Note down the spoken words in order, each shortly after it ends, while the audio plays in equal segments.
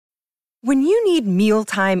When you need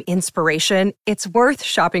mealtime inspiration, it's worth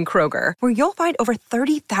shopping Kroger, where you'll find over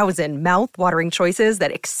 30,000 mouth-watering choices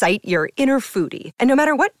that excite your inner foodie. And no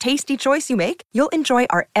matter what tasty choice you make, you'll enjoy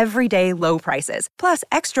our everyday low prices, plus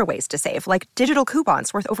extra ways to save, like digital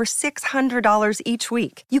coupons worth over $600 each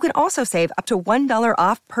week. You can also save up to $1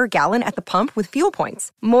 off per gallon at the pump with fuel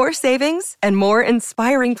points. More savings and more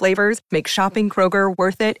inspiring flavors make shopping Kroger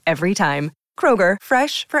worth it every time. Kroger,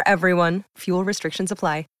 fresh for everyone. Fuel restrictions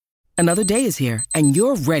apply. Another day is here, and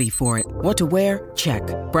you're ready for it. What to wear? Check.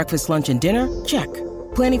 Breakfast, lunch, and dinner? Check.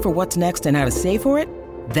 Planning for what's next and how to save for it?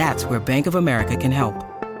 That's where Bank of America can help.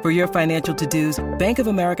 For your financial to-dos, Bank of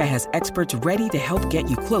America has experts ready to help get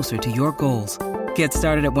you closer to your goals. Get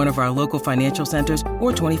started at one of our local financial centers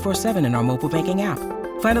or 24/7 in our mobile banking app.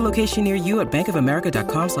 Find a location near you at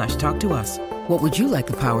bankofamerica.com/talktous. What would you like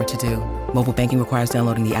the power to do? Mobile banking requires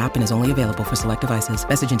downloading the app and is only available for select devices.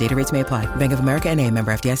 Message and data rates may apply. Bank of America N.A.,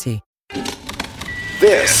 member FDIC.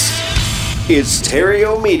 This is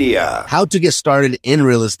Theriault Media. How to get started in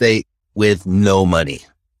real estate with no money.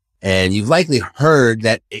 And you've likely heard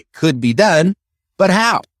that it could be done, but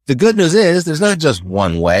how? The good news is there's not just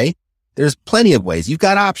one way. There's plenty of ways. You've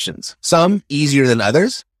got options, some easier than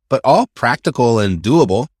others, but all practical and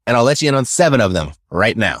doable. And I'll let you in on 7 of them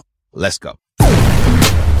right now. Let's go.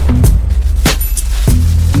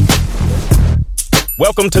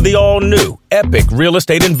 Welcome to the all-new Epic Real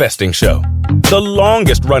Estate Investing Show, the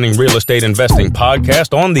longest-running real estate investing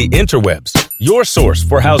podcast on the interwebs. Your source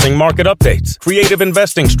for housing market updates, creative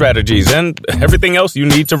investing strategies, and everything else you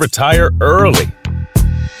need to retire early.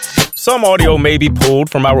 Some audio may be pulled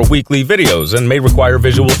from our weekly videos and may require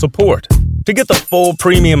visual support. To get the full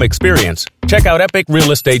premium experience, check out Epic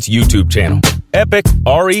Real Estate's YouTube channel,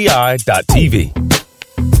 epicrei.tv.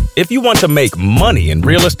 If you want to make money in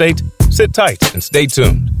real estate, sit tight and stay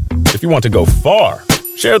tuned. If you want to go far,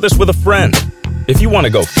 share this with a friend. If you want to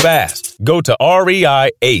go fast, go to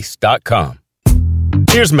reiace.com.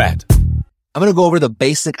 Here's Matt. I'm going to go over the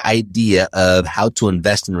basic idea of how to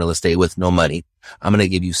invest in real estate with no money. I'm going to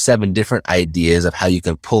give you 7 different ideas of how you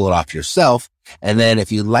can pull it off yourself. And then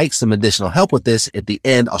if you'd like some additional help with this, at the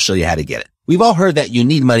end, I'll show you how to get it. We've all heard that you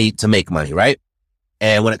need money to make money, right?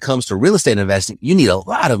 And when it comes to real estate investing, you need a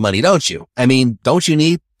lot of money, don't you? I mean, don't you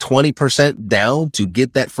need 20% down to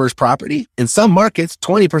get that first property? In some markets,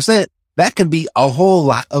 20%, that can be a whole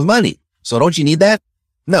lot of money. So don't you need that?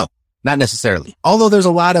 No, not necessarily. Although there's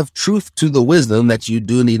a lot of truth to the wisdom that you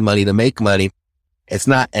do need money to make money, it's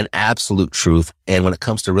not an absolute truth. And when it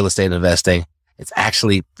comes to real estate investing, it's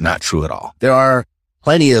actually not true at all. There are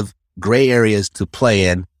plenty of gray areas to play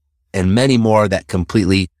in and many more that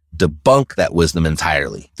completely debunk that wisdom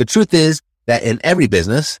entirely. The truth is that in every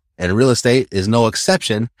business, and real estate is no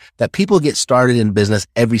exception, that people get started in business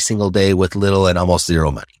every single day with little and almost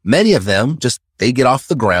zero money. Many of them they get off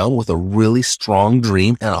the ground with a really strong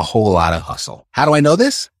dream and a whole lot of hustle. How do I know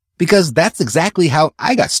this? Because that's exactly how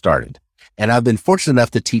I got started. And I've been fortunate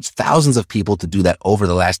enough to teach thousands of people to do that over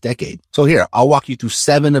the last decade. So here, I'll walk you through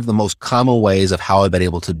 7 of the most common ways of how I've been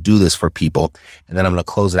able to do this for people. And then I'm going to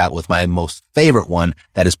close it out with my most favorite one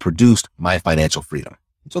that has produced my financial freedom.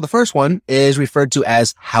 So the first one is referred to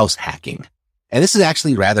as house hacking. And this is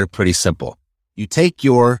actually rather pretty simple. You take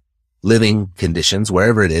your living conditions,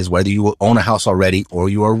 wherever it is, whether you own a house already or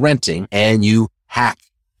you are renting, and you hack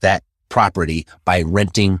that property by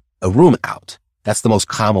renting a room out. That's the most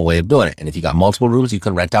common way of doing it. And if you got multiple rooms, you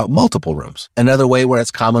can rent out multiple rooms. Another way where it's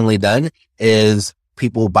commonly done is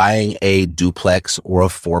people buying a duplex or a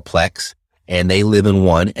fourplex, and they live in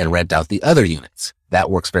one and rent out the other units. That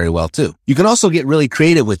works very well too. You can also get really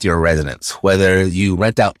creative with your residence, whether you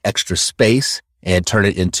rent out extra space and turn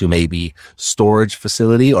it into maybe storage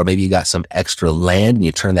facility, or maybe you got some extra land and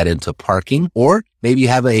you turn that into parking, or maybe you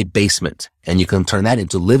have a basement and you can turn that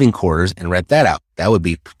into living quarters and rent that out. That would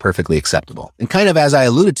be perfectly acceptable. And kind of as I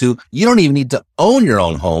alluded to, you don't even need to own your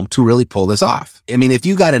own home to really pull this off. I mean, if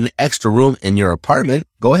you got an extra room in your apartment,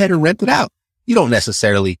 go ahead and rent it out. You don't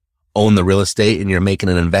necessarily own the real estate and you're making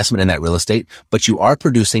an investment in that real estate, but you are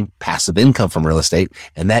producing passive income from real estate,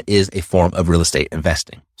 and that is a form of real estate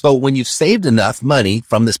investing. So when you've saved enough money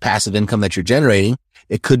from this passive income that you're generating,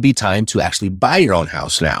 it could be time to actually buy your own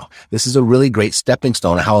house now. This is a really great stepping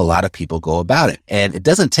stone of how a lot of people go about it. And it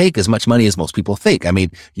doesn't take as much money as most people think. I mean,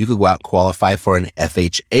 you could go out and qualify for an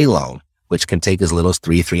FHA loan, which can take as little as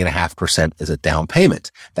 3.5% as a down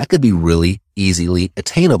payment. That could be really easily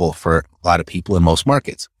attainable for a lot of people in most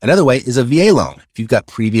markets. Another way is a VA loan. If you've got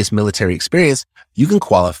previous military experience, you can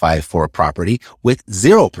qualify for a property with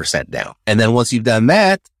 0% down. And then once you've done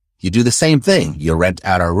that, you do the same thing. You rent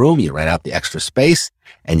out a room, you rent out the extra space,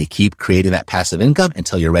 and you keep creating that passive income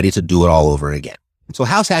until you're ready to do it all over again. So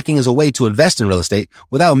house hacking is a way to invest in real estate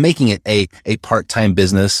without making it a part-time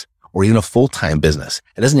business or even a full-time business.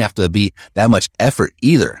 It doesn't have to be that much effort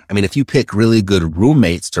either. I mean, if you pick really good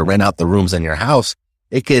roommates to rent out the rooms in your house,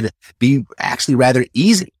 it could be actually rather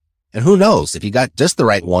easy. And who knows, if you got just the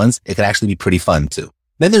right ones, it could actually be pretty fun too.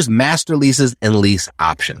 Then there's master leases and lease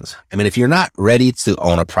options. I mean, if you're not ready to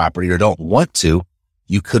own a property or don't want to,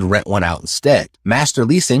 you could rent one out instead. Master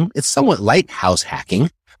leasing, it's somewhat like house hacking,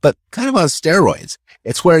 but kind of on steroids.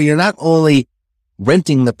 It's where you're not only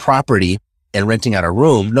renting the property and renting out a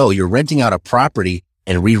room. No, you're renting out a property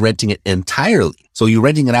and re-renting it entirely. So you're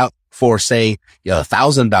renting it out for, say,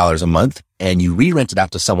 $1,000 a month, and you re-rent it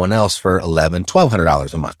out to someone else for $1,100,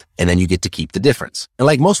 $1,200 a month. And then you get to keep the difference. And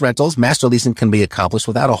like most rentals, master leasing can be accomplished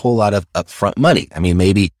without a whole lot of upfront money. I mean,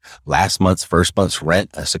 maybe last month's, first month's rent,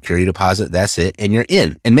 a security deposit, that's it, and you're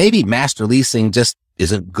in. And maybe master leasing just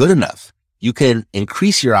isn't good enough. You can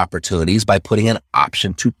increase your opportunities by putting an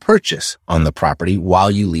option to purchase on the property while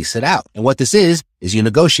you lease it out. And what this is you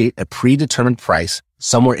negotiate a predetermined price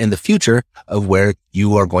somewhere in the future of where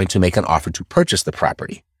you are going to make an offer to purchase the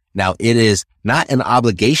property. Now, it is not an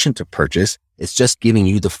obligation to purchase. It's just giving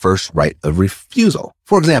you the first right of refusal.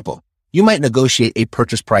 For example, you might negotiate a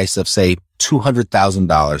purchase price of, say,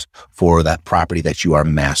 $200,000 for that property that you are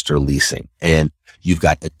master leasing. And you've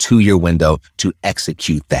got a 2-year window to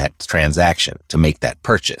execute that transaction, to make that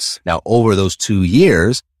purchase. Now, over those 2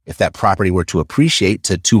 years, if that property were to appreciate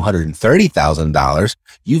to $230,000,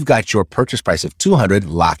 you've got your purchase price of $200,000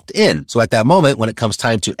 locked in. So at that moment, when it comes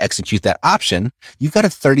time to execute that option, you've got a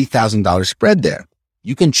 $30,000 spread there.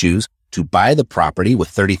 You can choose to buy the property with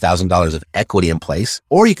 $30,000 of equity in place,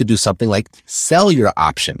 or you could do something like sell your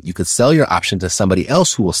option. You could sell your option to somebody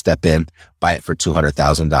else who will step in, buy it for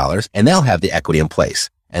 $200,000, and they'll have the equity in place.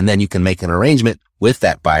 And then you can make an arrangement with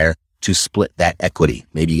that buyer to split that equity.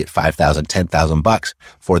 Maybe you get $5,000, $10,000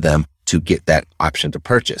 for them to get that option to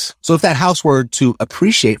purchase. So if that house were to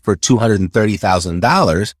appreciate for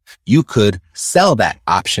 $230,000, you could sell that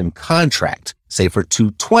option contract, say for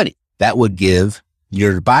 $220,000. That would give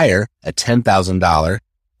your buyer a $10,000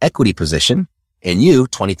 equity position and you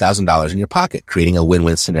 $20,000 in your pocket, creating a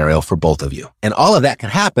win-win scenario for both of you. And all of that can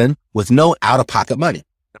happen with no out-of-pocket money.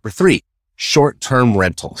 Number 3, short-term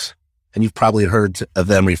rentals. And you've probably heard of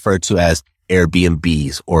them referred to as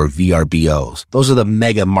Airbnbs or VRBOs. Those are the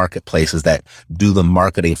mega marketplaces that do the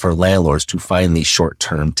marketing for landlords to find these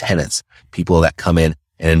short-term tenants, people that come in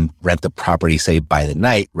and rent the property, say, by the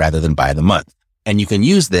night rather than by the month. And you can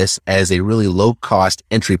use this as a really low-cost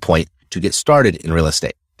entry point to get started in real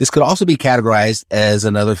estate. This could also be categorized as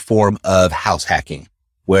another form of house hacking,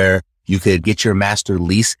 where you could get your master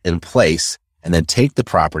lease in place and then take the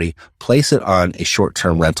property, place it on a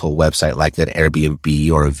short-term rental website like an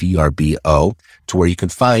Airbnb or a VRBO to where you can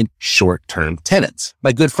find short-term tenants.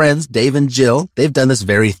 My good friends, Dave and Jill, they've done this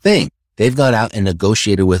very thing. They've gone out and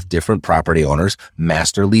negotiated with different property owners,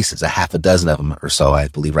 master leases, a half a dozen of them or so, I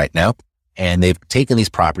believe right now. And they've taken these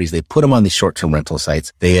properties, they've put them on these short-term rental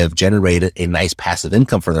sites. They have generated a nice passive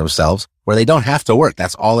income for themselves where they don't have to work.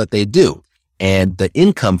 That's all that they do. And the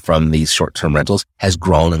income from these short-term rentals has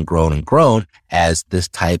grown and grown and grown as this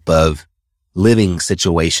type of living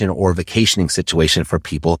situation or vacationing situation for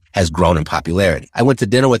people has grown in popularity. I went to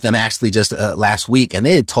dinner with them actually just last week, and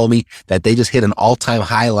they had told me that they just hit an all-time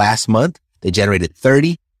high last month. They generated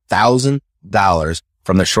 $30,000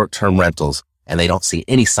 from their short-term rentals, and they don't see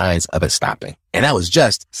any signs of it stopping. And that was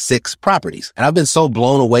just 6 properties. And I've been so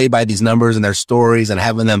blown away by these numbers and their stories and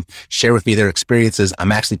having them share with me their experiences.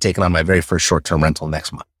 I'm actually taking on my very first short-term rental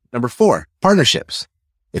next month. Number 4, partnerships.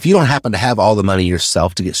 If you don't happen to have all the money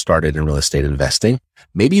yourself to get started in real estate investing,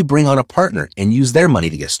 maybe you bring on a partner and use their money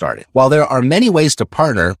to get started. While there are many ways to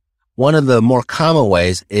partner, one of the more common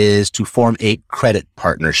ways is to form a credit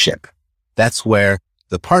partnership. That's where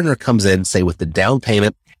the partner comes in, say, with the down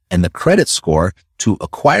payment and the credit score to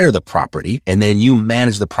acquire the property, and then you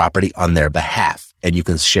manage the property on their behalf. And you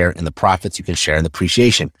can share in the profits, you can share in the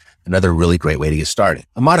appreciation. Another really great way to get started.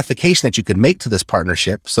 A modification that you could make to this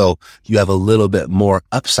partnership so you have a little bit more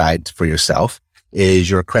upside for yourself is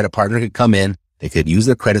your credit partner could come in, they could use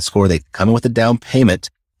their credit score, they come in with a down payment,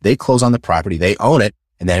 they close on the property, they own it,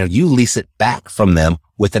 and then you lease it back from them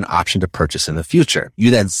with an option to purchase in the future.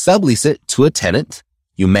 You then sublease it to a tenant.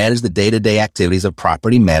 You manage the day-to-day activities of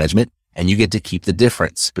property management, and you get to keep the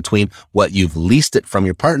difference between what you've leased it from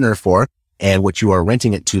your partner for and what you are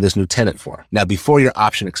renting it to this new tenant for. Now, before your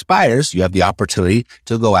option expires, you have the opportunity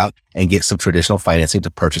to go out and get some traditional financing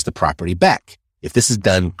to purchase the property back. If this is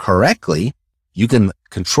done correctly, you can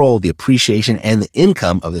control the appreciation and the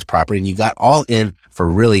income of this property, and you got all in for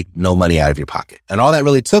really no money out of your pocket. And all that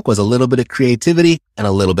really took was a little bit of creativity and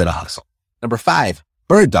a little bit of hustle. Number 5,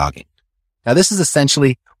 bird dogging. Now, this is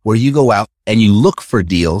essentially where you go out and you look for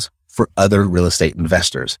deals for other real estate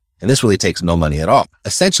investors. And this really takes no money at all.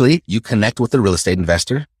 Essentially, you connect with a real estate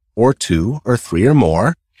investor or 2 or 3 or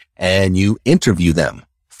more, and you interview them,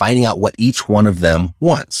 finding out what each one of them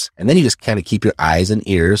wants. And then you just kind of keep your eyes and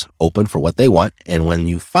ears open for what they want. And when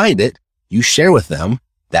you find it, you share with them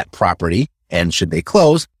that property. And should they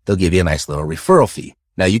close, they'll give you a nice little referral fee.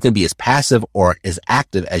 Now, you can be as passive or as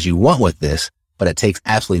active as you want with this, but it takes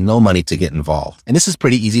absolutely no money to get involved. And this is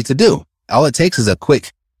pretty easy to do. All it takes is a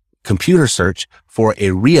quick computer search for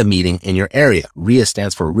a RIA meeting in your area. RIA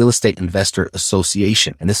stands for Real Estate Investor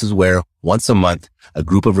Association. And this is where once a month, a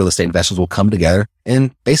group of real estate investors will come together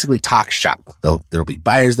and basically talk shop. There'll be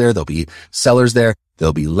buyers there. There'll be sellers there.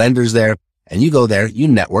 There'll be lenders there. And you go there, you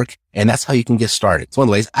network, and that's how you can get started. It's one of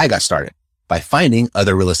the ways I got started, by finding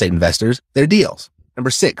other real estate investors, their deals. Number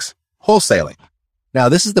 6, wholesaling. Now,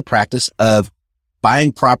 this is the practice of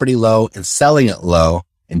buying property low and selling it low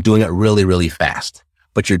and doing it really, really fast.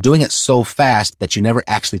 But you're doing it so fast that you never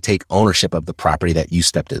actually take ownership of the property that you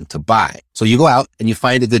stepped in to buy. So you go out and you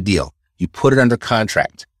find a good deal. You put it under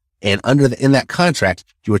contract. And in that contract,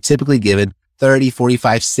 you are typically given 30,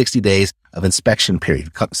 45, 60 days of inspection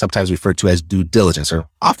period, sometimes referred to as due diligence, or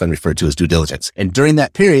often referred to as due diligence. And during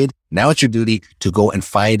that period, now it's your duty to go and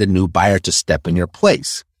find a new buyer to step in your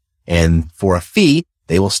place. And for a fee,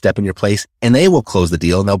 they will step in your place and they will close the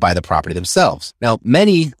deal and they'll buy the property themselves. Now,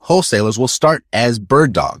 many wholesalers will start as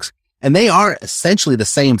bird dogs, and they are essentially the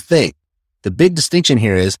same thing. The big distinction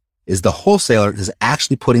here is the wholesaler is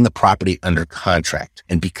actually putting the property under contract.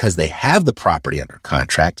 And because they have the property under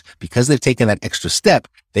contract, because they've taken that extra step,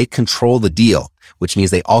 they control the deal, which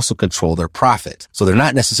means they also control their profit. So they're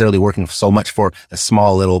not necessarily working so much for a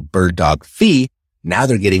small little bird dog fee. Now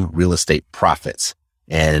they're getting real estate profits.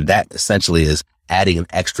 And that essentially is adding an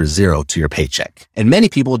extra zero to your paycheck. And many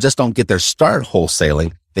people just don't get their start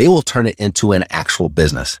wholesaling. They will turn it into an actual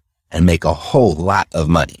business and make a whole lot of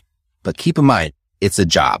money. But keep in mind, it's a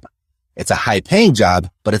job. It's a high paying job,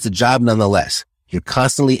 but it's a job nonetheless. You're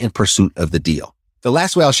constantly in pursuit of the deal. The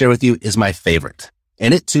last way I'll share with you is my favorite.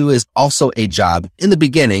 And it too is also a job in the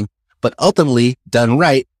beginning, but ultimately done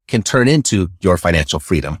right can turn into your financial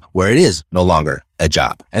freedom where it is no longer a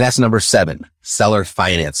job. And that's number 7, seller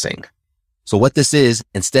financing. So what this is,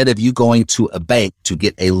 instead of you going to a bank to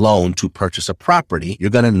get a loan to purchase a property, you're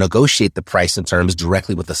going to negotiate the price and terms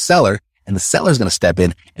directly with the seller, and the seller is going to step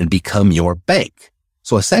in and become your bank.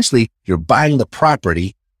 So essentially, you're buying the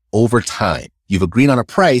property over time. You've agreed on a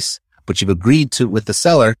price, but you've agreed with the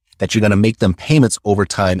seller that you're going to make them payments over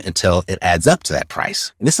time until it adds up to that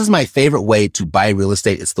price. And this is my favorite way to buy real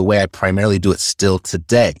estate. It's the way I primarily do it still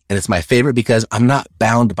today. And it's my favorite because I'm not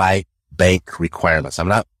bound by bank requirements. I'm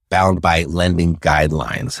not bound by lending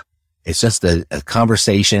guidelines. It's just a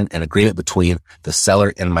conversation and agreement between the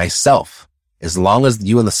seller and myself. As long as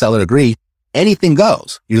you and the seller agree, anything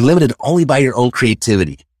goes. You're limited only by your own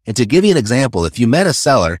creativity. And to give you an example, if you met a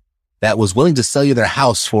seller that was willing to sell you their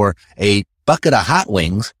house for a bucket of hot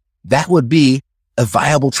wings, that would be a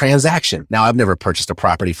viable transaction. Now, I've never purchased a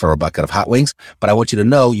property for a bucket of hot wings, but I want you to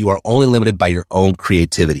know you are only limited by your own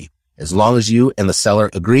creativity. As long as you and the seller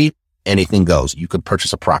agree, anything goes. You can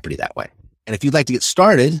purchase a property that way. And if you'd like to get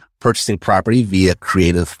started purchasing property via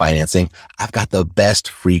creative financing, I've got the best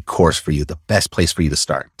free course for you, the best place for you to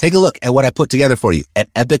start. Take a look at what I put together for you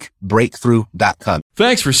at epicbreakthrough.com.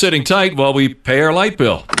 Thanks for sitting tight while we pay our light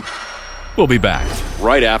bill. We'll be back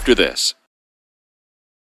right after this.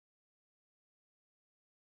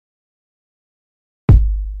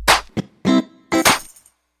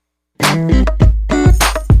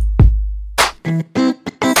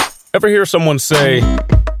 Ever hear someone say,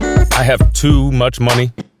 I have too much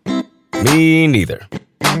money? Me neither.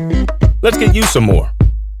 Let's get you some more.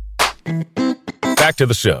 Back to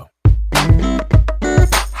the show.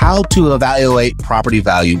 How to evaluate property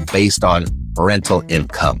value based on rental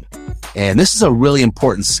income. And this is a really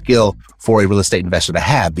important skill for a real estate investor to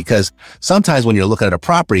have, because sometimes when you're looking at a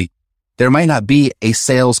property, there might not be a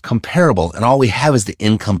sales comparable and all we have is the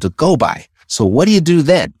income to go by. So what do you do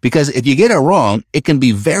then? Because if you get it wrong, it can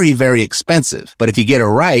be very, very expensive. But if you get it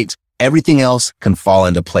right, everything else can fall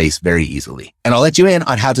into place very easily. And I'll let you in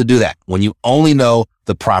on how to do that when you only know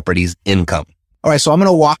the property's income. All right, so I'm going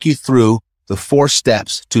to walk you through the 4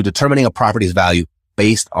 steps to determining a property's value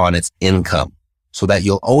based on its income so that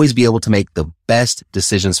you'll always be able to make the best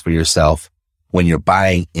decisions for yourself when you're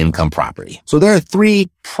buying income property. So there are three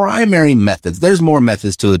primary methods. There's more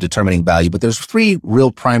methods to determining value, but there's three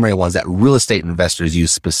real primary ones that real estate investors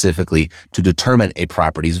use specifically to determine a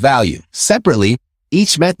property's value. Separately,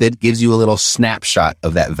 each method gives you a little snapshot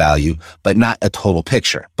of that value, but not a total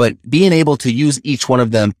picture. But being able to use each one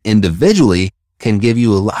of them individually can give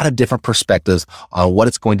you a lot of different perspectives on what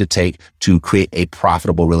it's going to take to create a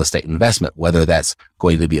profitable real estate investment, whether that's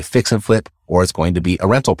going to be a fix and flip or it's going to be a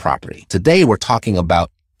rental property. Today, we're talking about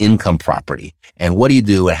income property and what do you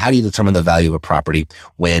do and how do you determine the value of a property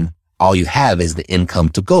when all you have is the income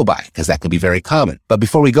to go by, because that can be very common. But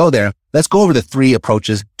before we go there, let's go over the three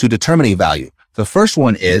approaches to determining value. The first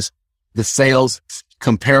one is the sales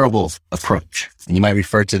comparables approach. And you might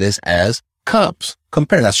refer to this as comps.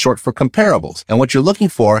 Compare. That's short for comparables. And what you're looking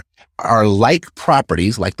for are like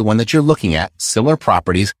properties, like the one that you're looking at, similar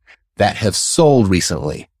properties that have sold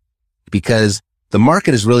recently, because the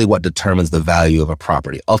market is really what determines the value of a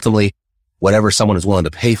property. Ultimately, whatever someone is willing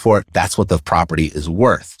to pay for it, that's what the property is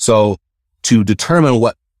worth. So to determine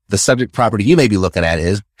what the subject property you may be looking at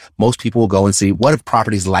is, most people will go and see what have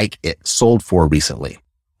properties like it sold for recently.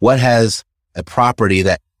 What has a property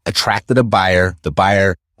that attracted a buyer? The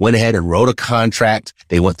buyer went ahead and wrote a contract.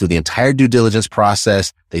 They went through the entire due diligence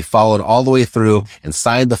process. They followed all the way through and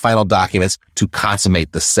signed the final documents to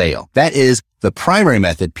consummate the sale. That is the primary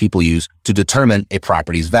method people use to determine a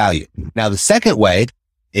property's value. Now, the second way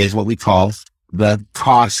is what we call the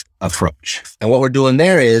cost approach. And what we're doing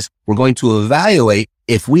there is we're going to evaluate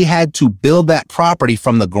if we had to build that property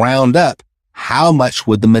from the ground up, how much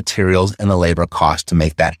would the materials and the labor cost to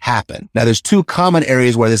make that happen? Now, there's two common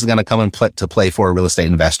areas where this is going to come into play for a real estate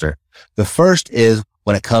investor. The first is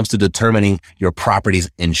when it comes to determining your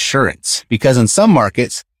property's insurance, because in some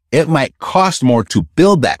markets, it might cost more to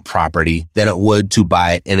build that property than it would to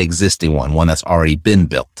buy an existing one that's already been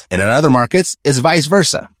built. And in other markets, it's vice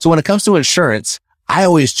versa. So when it comes to insurance, I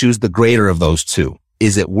always choose the greater of those two.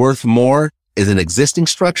 Is it worth more as an existing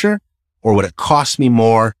structure, or would it cost me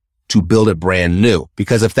more to build it brand new?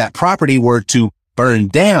 Because if that property were to burn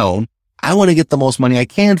down, I want to get the most money I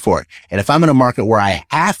can for it. And if I'm in a market where I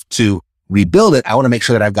have to rebuild it, I want to make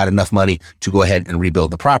sure that I've got enough money to go ahead and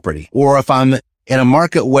rebuild the property. Or if I'm in a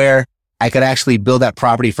market where I could actually build that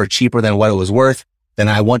property for cheaper than what it was worth, then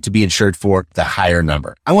I want to be insured for the higher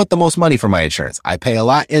number. I want the most money for my insurance. I pay a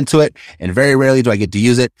lot into it, and very rarely do I get to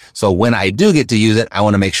use it. So when I do get to use it, I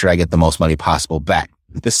want to make sure I get the most money possible back.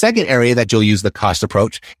 The second area that you'll use the cost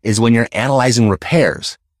approach is when you're analyzing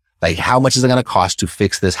repairs. Like, how much is it going to cost to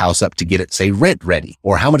fix this house up to get it, say, rent ready?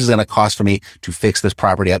 Or how much is it going to cost for me to fix this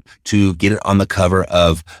property up to get it on the cover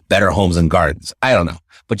of Better Homes and Gardens? I don't know.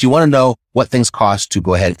 But you want to know what things cost to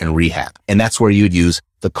go ahead and rehab. And that's where you'd use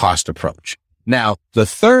the cost approach. Now, the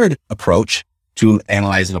third approach to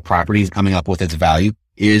analyzing a property and coming up with its value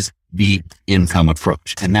is the income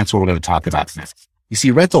approach. And that's what we're going to talk about next. You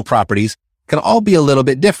see, rental properties can all be a little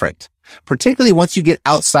bit different, particularly once you get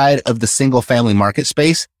outside of the single family market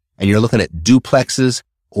space and you're looking at duplexes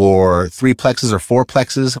or threeplexes or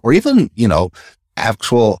fourplexes or even,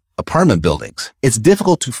 actual apartment buildings. It's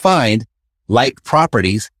difficult to find like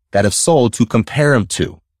properties that have sold to compare them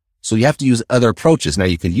to. So you have to use other approaches. Now,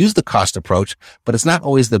 you can use the cost approach, but it's not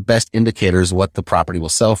always the best indicators of what the property will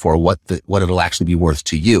sell for, what it'll actually be worth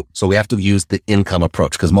to you. So we have to use the income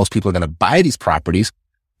approach, because most people are going to buy these properties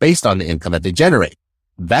based on the income that they generate.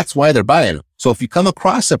 That's why they're buying them. So if you come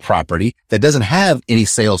across a property that doesn't have any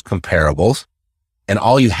sales comparables and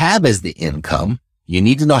all you have is the income, you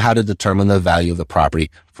need to know how to determine the value of the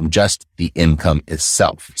property from just the income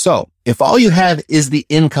itself. So if all you have is the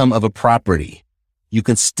income of a property, you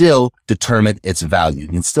can still determine its value. You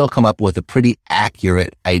can still come up with a pretty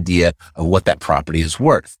accurate idea of what that property is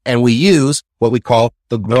worth. And we use what we call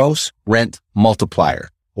the gross rent multiplier,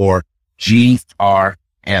 or GRM.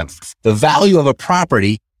 The value of a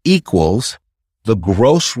property equals the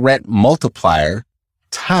gross rent multiplier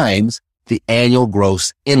times the annual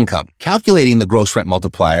gross income. Calculating the gross rent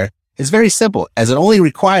multiplier is very simple, as it only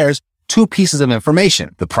requires two pieces of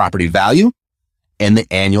information: the property value and the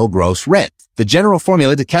annual gross rent. The general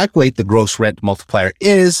formula to calculate the gross rent multiplier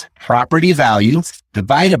is property value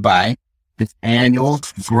divided by the annual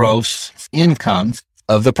gross income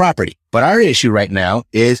of the property. But our issue right now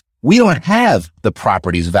is we don't have the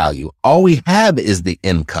property's value. All we have is the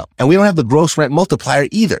income, and we don't have the gross rent multiplier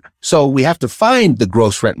either. So we have to find the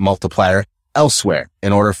gross rent multiplier elsewhere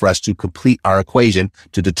in order for us to complete our equation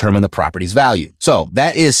to determine the property's value. So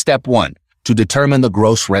that is step one, to determine the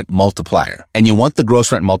gross rent multiplier. And you want the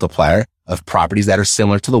gross rent multiplier of properties that are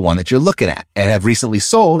similar to the one that you're looking at and have recently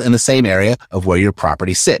sold in the same area of where your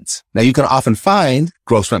property sits. Now, you can often find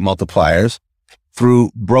gross rent multipliers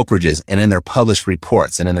through brokerages and in their published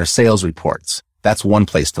reports and in their sales reports. That's one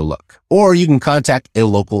place to look. Or you can contact a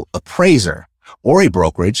local appraiser or a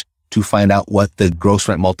brokerage to find out what the gross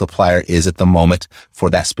rent multiplier is at the moment for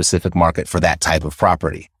that specific market for that type of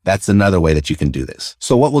property. That's another way that you can do this.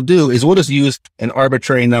 So what we'll do is we'll just use an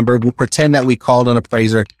arbitrary number. We'll pretend that we called an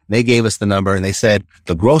appraiser. They gave us the number and they said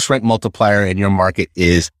the gross rent multiplier in your market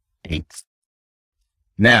is 8.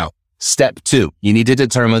 Now, step 2, you need to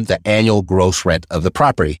determine the annual gross rent of the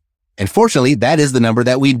property. And fortunately, that is the number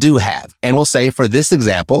that we do have. And we'll say for this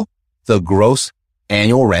example, the gross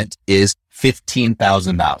annual rent is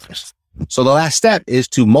 $15,000. So the last step is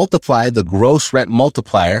to multiply the gross rent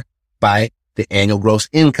multiplier by the annual gross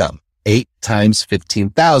income. 8 times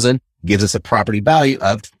 15,000 gives us a property value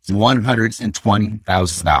of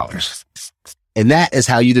 $120,000. And that is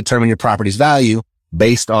how you determine your property's value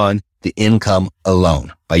based on the income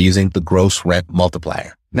alone by using the gross rent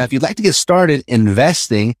multiplier. Now, if you'd like to get started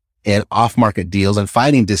investing in off-market deals and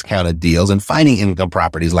finding discounted deals and finding income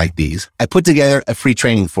properties like these, I put together a free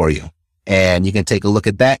training for you. And you can take a look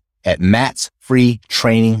at that at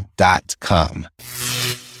mattsfreetraining.com.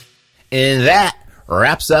 And that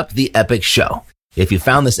wraps up the Epic Show. If you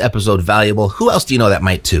found this episode valuable, who else do you know that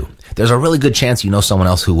might too? There's a really good chance you know someone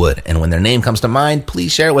else who would. And when their name comes to mind,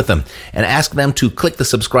 please share it with them and ask them to click the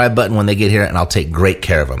subscribe button when they get here, and I'll take great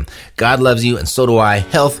care of them. God loves you, and so do I.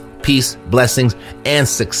 Health, peace, blessings, and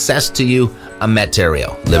success to you. I'm Matt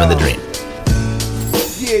Theriault, living the dream.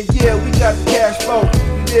 Yeah, we got the cash flow.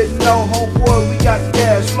 You didn't know, homeboy, we got the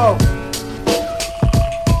cash flow.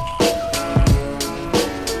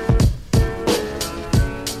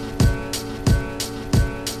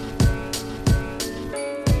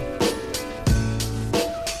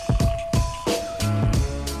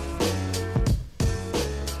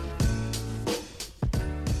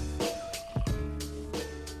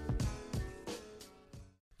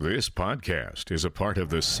 This podcast is a part of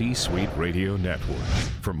the C-Suite Radio Network.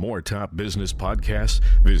 For more top business podcasts,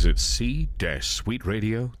 visit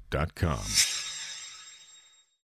c-suiteradio.com.